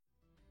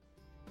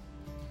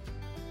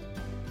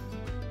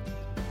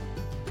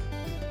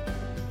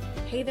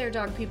Hey there,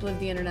 dog people of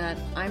the internet.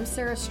 I'm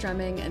Sarah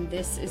Stremming, and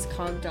this is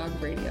Cog Dog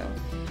Radio.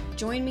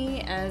 Join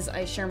me as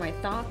I share my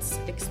thoughts,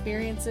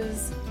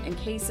 experiences, and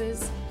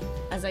cases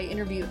as I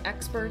interview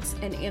experts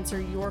and answer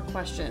your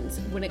questions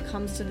when it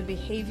comes to the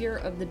behavior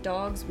of the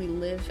dogs we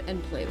live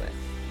and play with.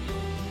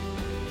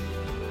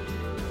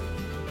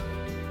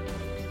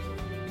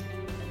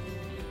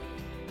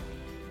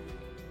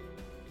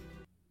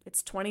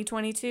 It's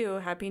 2022.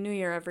 Happy New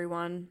Year,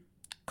 everyone.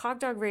 Cog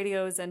Dog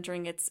Radio is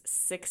entering its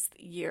 6th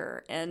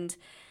year, and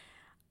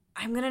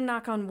I'm going to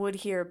knock on wood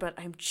here, but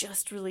I'm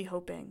just really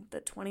hoping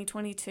that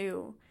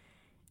 2022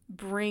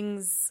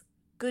 brings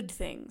good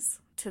things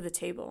to the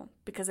table,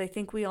 because I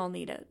think we all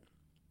need it.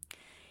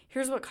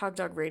 Here's what Cog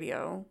Dog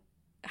Radio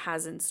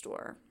has in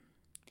store.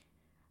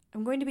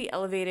 I'm going to be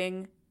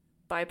elevating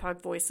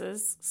BIPOC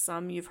voices.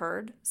 Some you've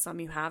heard,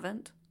 some you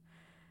haven't.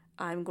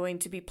 I'm going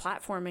to be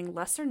platforming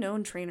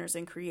lesser-known trainers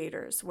and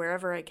creators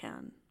wherever I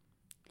can.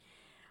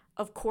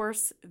 Of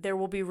course, there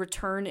will be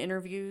return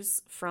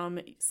interviews from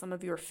some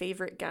of your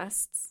favorite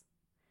guests.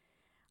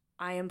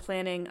 I am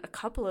planning a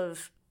couple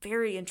of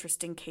very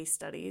interesting case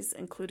studies,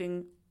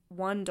 including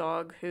one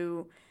dog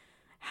who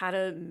had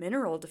a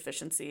mineral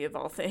deficiency of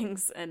all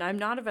things, and I'm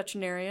not a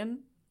veterinarian,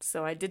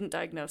 so I didn't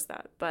diagnose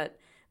that, but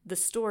the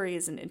story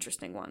is an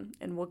interesting one,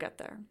 and we'll get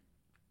there.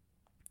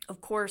 Of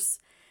course,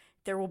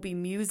 there will be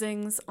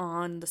musings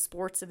on the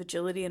sports of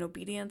agility and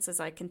obedience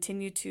as I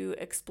continue to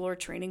explore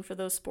training for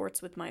those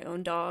sports with my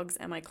own dogs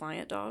and my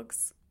client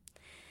dogs.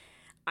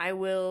 I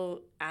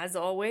will, as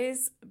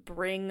always,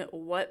 bring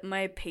what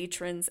my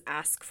patrons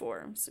ask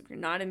for. So if you're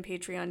not in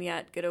Patreon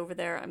yet, get over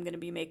there. I'm going to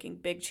be making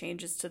big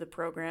changes to the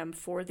program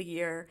for the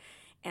year,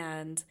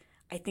 and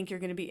I think you're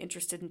going to be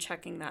interested in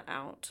checking that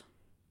out.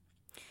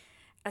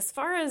 As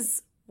far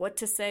as what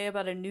to say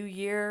about a new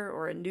year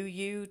or a new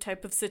you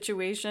type of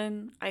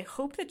situation, I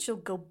hope that you'll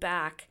go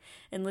back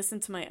and listen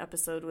to my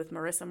episode with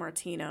Marissa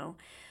Martino,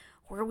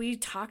 where we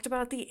talked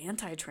about the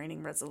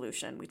anti-training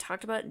resolution. We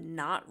talked about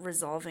not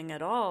resolving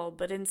at all,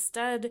 but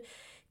instead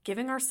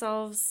giving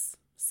ourselves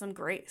some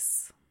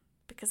grace.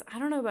 Because I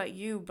don't know about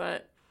you,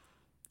 but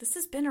this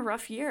has been a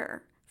rough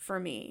year for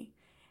me.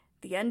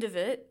 The end of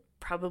it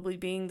probably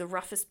being the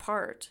roughest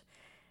part.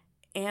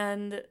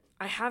 And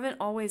I haven't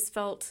always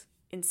felt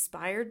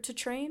inspired to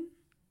train.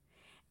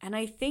 And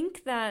I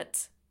think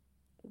that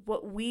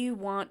what we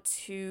want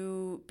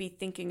to be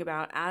thinking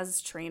about as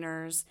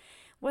trainers,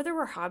 whether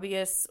we're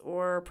hobbyists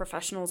or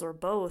professionals or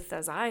both,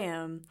 as I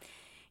am,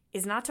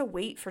 is not to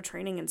wait for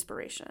training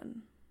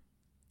inspiration.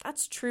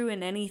 That's true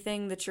in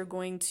anything that you're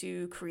going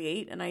to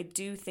create, and I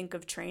do think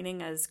of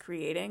training as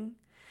creating.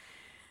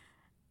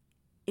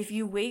 If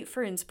you wait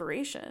for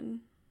inspiration,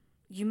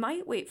 you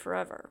might wait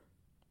forever.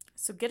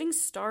 So getting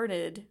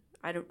started,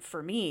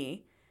 for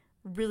me,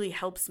 really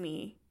helps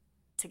me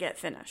to get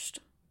finished.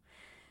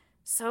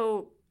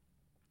 So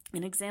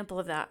an example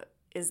of that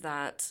is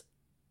that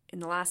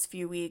in the last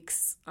few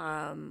weeks,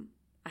 I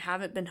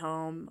haven't been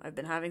home. I've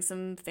been having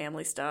some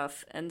family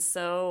stuff. And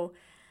so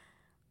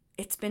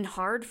it's been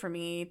hard for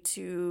me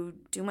to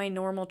do my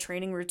normal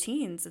training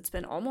routines. It's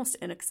been almost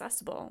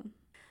inaccessible.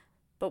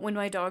 But when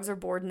my dogs are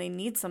bored and they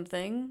need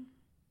something,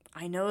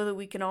 I know that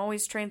we can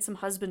always train some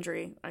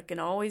husbandry. I can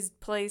always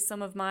play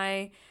some of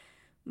my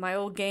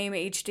old game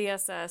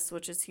HDSS,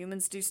 which is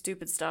humans do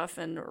stupid stuff,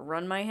 and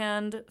run my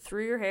hand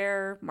through your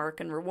hair, mark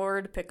and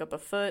reward, pick up a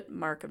foot,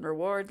 mark and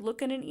reward,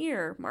 look in an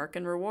ear, mark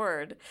and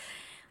reward.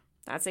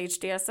 That's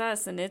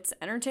HDSS, and it's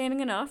entertaining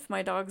enough.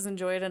 My dogs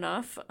enjoy it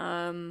enough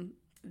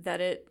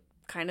that it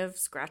kind of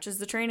scratches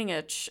the training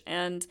itch,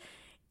 and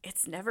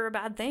it's never a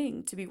bad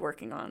thing to be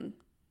working on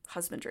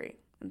husbandry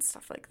and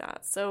stuff like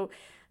that. So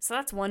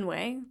that's one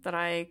way that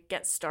I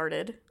get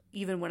started,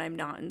 even when I'm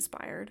not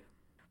inspired.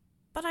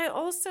 But I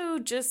also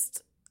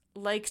just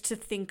like to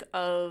think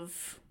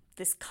of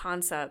this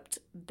concept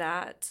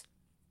that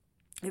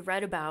I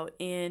read about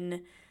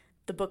in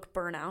the book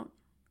Burnout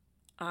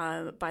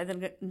by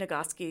the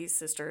Nagoski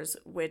sisters,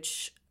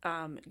 which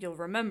you'll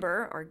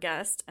remember our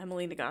guest,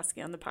 Emily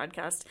Nagoski, on the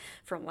podcast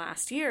from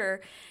last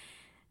year.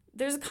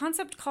 There's a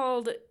concept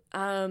called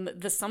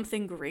the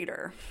something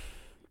greater.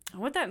 And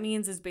what that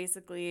means is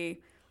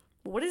basically,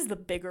 what is the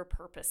bigger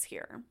purpose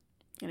here?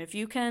 And if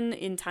you can,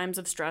 in times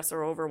of stress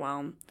or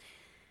overwhelm,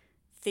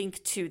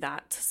 think to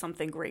that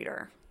something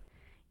greater,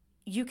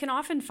 you can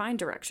often find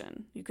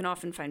direction. You can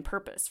often find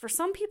purpose. For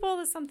some people,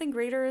 the something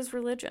greater is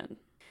religion.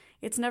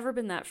 It's never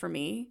been that for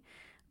me,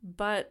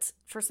 but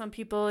for some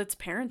people, it's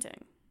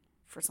parenting.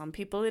 For some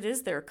people, it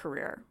is their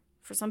career.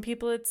 For some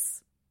people,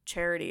 it's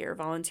charity or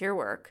volunteer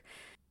work.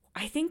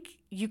 I think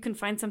you can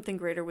find something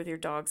greater with your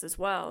dogs as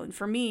well. And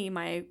for me,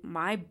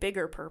 my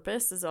bigger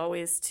purpose is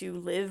always to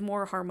live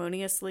more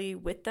harmoniously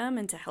with them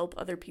and to help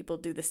other people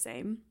do the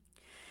same.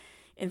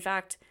 In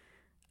fact,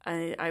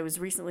 I was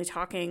recently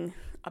talking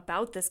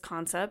about this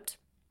concept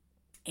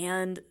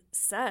and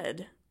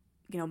said,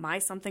 my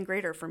something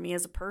greater for me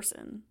as a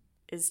person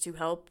is to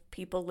help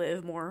people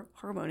live more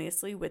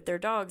harmoniously with their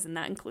dogs, and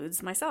that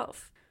includes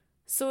myself.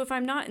 So if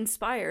I'm not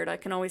inspired, I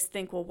can always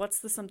think, well, what's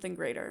the something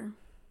greater?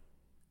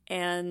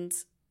 And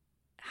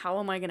how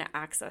am I going to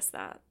access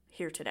that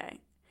here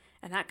today?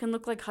 And that can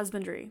look like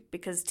husbandry,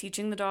 because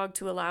teaching the dog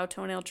to allow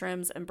toenail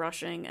trims and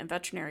brushing and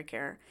veterinary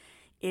care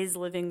is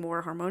living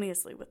more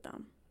harmoniously with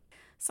them.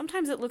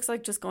 Sometimes it looks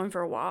like just going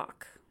for a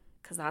walk,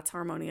 because that's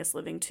harmonious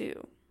living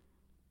too.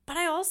 But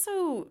I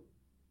also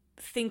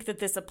think that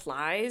this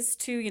applies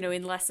to,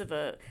 in less of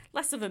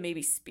a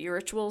maybe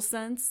spiritual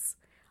sense.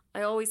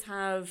 I always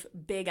have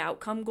big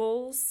outcome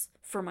goals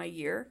for my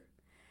year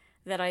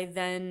that I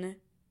then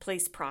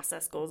place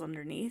process goals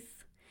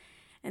underneath.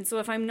 And so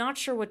if I'm not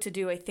sure what to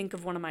do, I think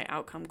of one of my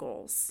outcome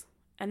goals.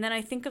 And then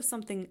I think of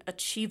something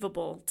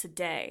achievable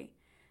today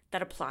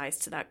that applies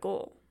to that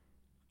goal.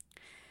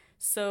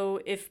 So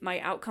if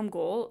my outcome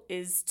goal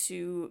is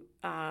to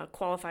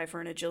qualify for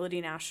an agility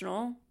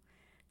national,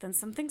 then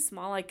something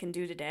small I can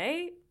do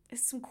today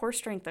is some core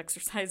strength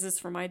exercises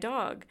for my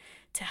dog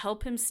to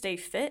help him stay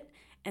fit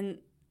and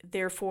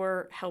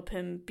therefore help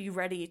him be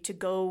ready to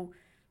go,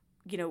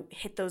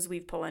 hit those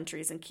weave pull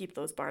entries and keep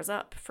those bars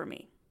up for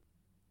me.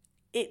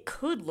 It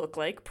could look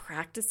like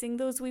practicing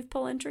those weave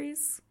pull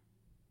entries,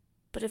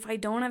 but if I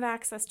don't have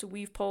access to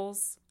weave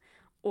pulls,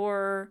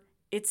 or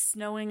it's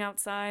snowing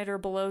outside or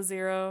below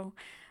zero,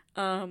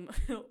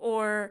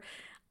 or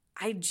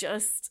I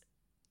just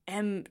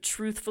am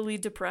truthfully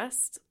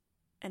depressed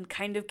and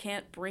kind of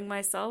can't bring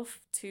myself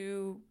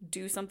to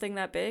do something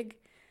that big,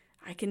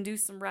 I can do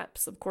some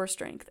reps of core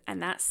strength,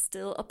 and that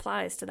still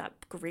applies to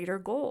that greater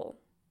goal.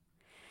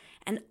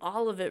 And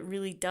all of it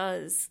really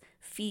does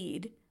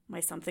feed my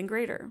something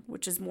greater,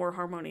 which is more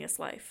harmonious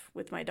life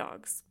with my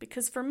dogs.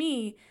 Because for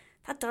me,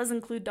 that does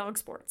include dog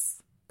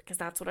sports, because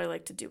that's what I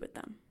like to do with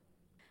them.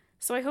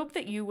 So I hope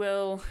that you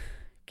will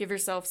give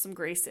yourself some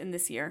grace in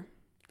this year.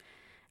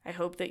 I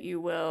hope that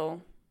you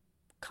will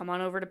come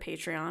on over to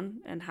Patreon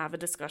and have a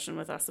discussion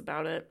with us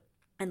about it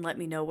and let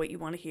me know what you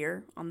want to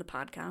hear on the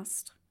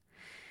podcast.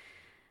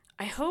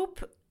 I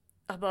hope,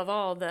 above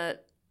all,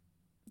 that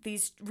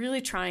these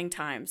really trying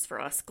times for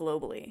us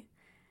globally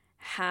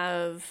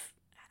have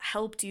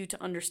helped you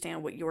to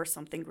understand what your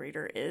something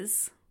greater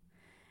is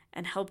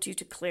and helped you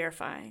to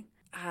clarify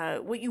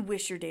what you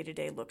wish your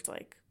day-to-day looked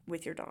like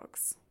with your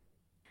dogs.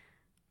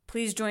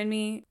 Please join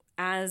me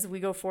as we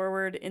go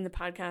forward in the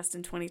podcast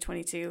in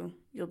 2022.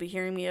 You'll be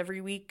hearing me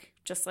every week,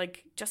 just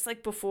like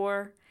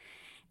before.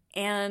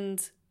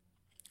 And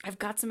I've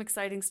got some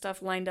exciting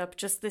stuff lined up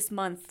just this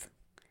month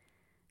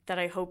that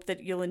I hope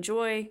that you'll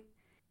enjoy.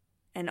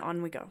 And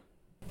on we go.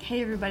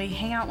 Hey everybody,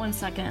 hang out one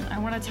second. I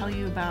want to tell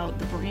you about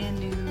the brand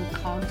new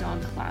Cog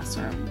Dog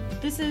Classroom.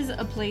 This is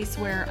a place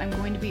where I'm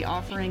going to be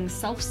offering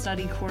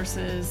self-study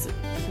courses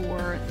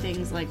for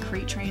things like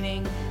crate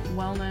training,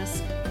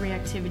 wellness,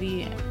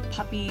 reactivity,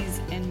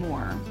 puppies, and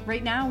more.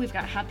 Right now we've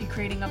got Happy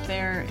Crating up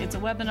there. It's a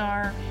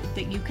webinar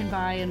that you can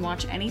buy and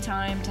watch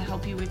anytime to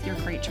help you with your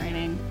crate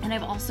training. And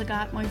I've also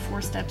got my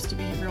 4 Steps to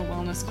Behavioral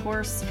Wellness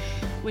course,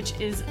 which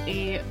is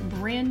a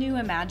brand new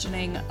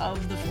imagining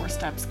of the 4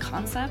 Steps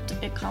concept.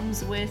 It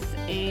comes with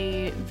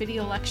a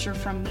video lecture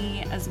from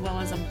me as well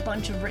as a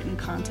bunch of written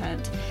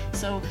content.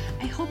 So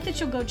I hope that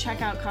you'll go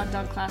check out Cog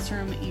Dog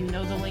Classroom. You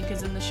know the link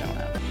is in the show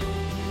notes.